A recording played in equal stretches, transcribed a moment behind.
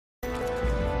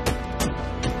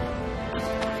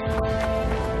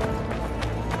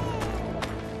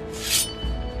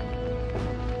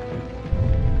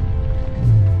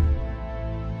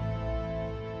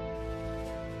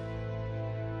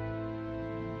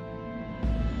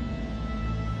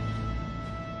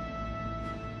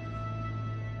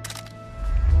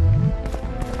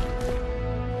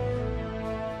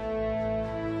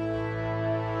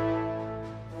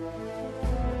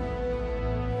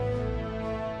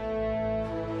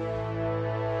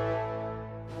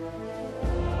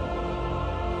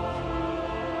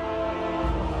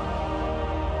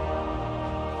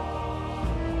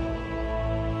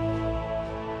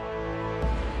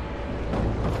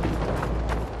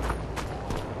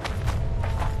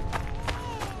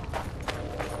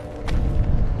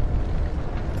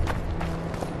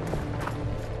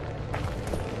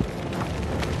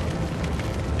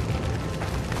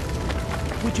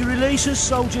you release us,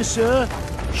 soldier, sir?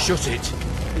 Shut it.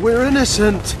 We're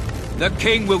innocent. The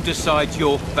king will decide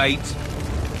your fate.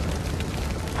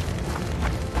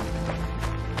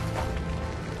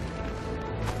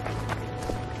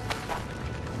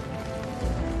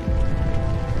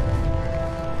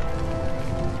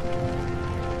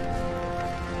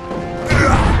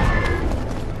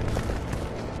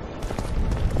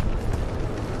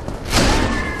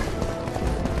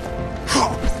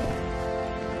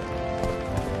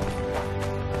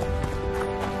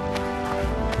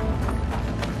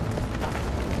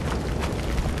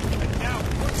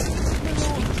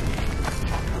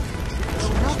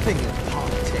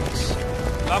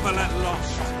 Love and let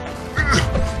lost.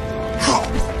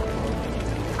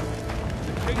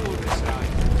 The king will decide.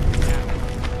 Now,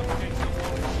 up against the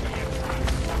wall is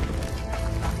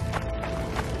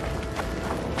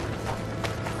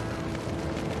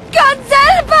God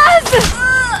help us!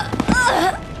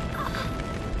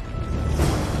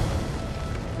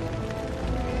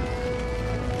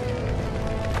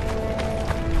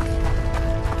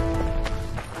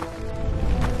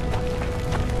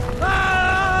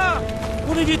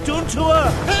 What have you done to her?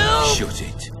 Help! Shut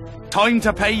it. Time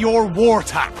to pay your war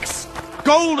tax.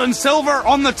 Gold and silver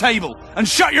on the table, and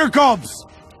shut your gobs!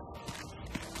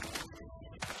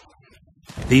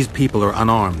 These people are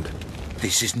unarmed.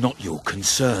 This is not your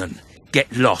concern.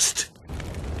 Get lost.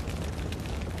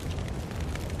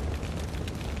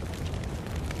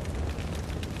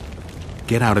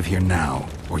 Get out of here now,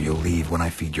 or you'll leave when I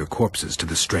feed your corpses to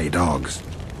the stray dogs.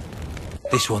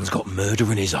 This one's got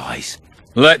murder in his eyes.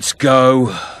 Let's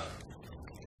go.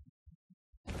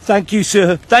 Thank you,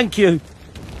 sir. Thank you.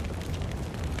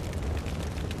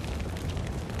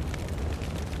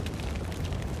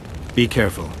 Be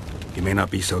careful. You may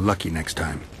not be so lucky next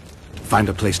time. Find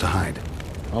a place to hide.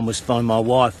 I must find my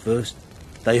wife first.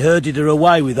 They herded her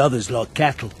away with others like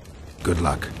cattle. Good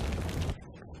luck.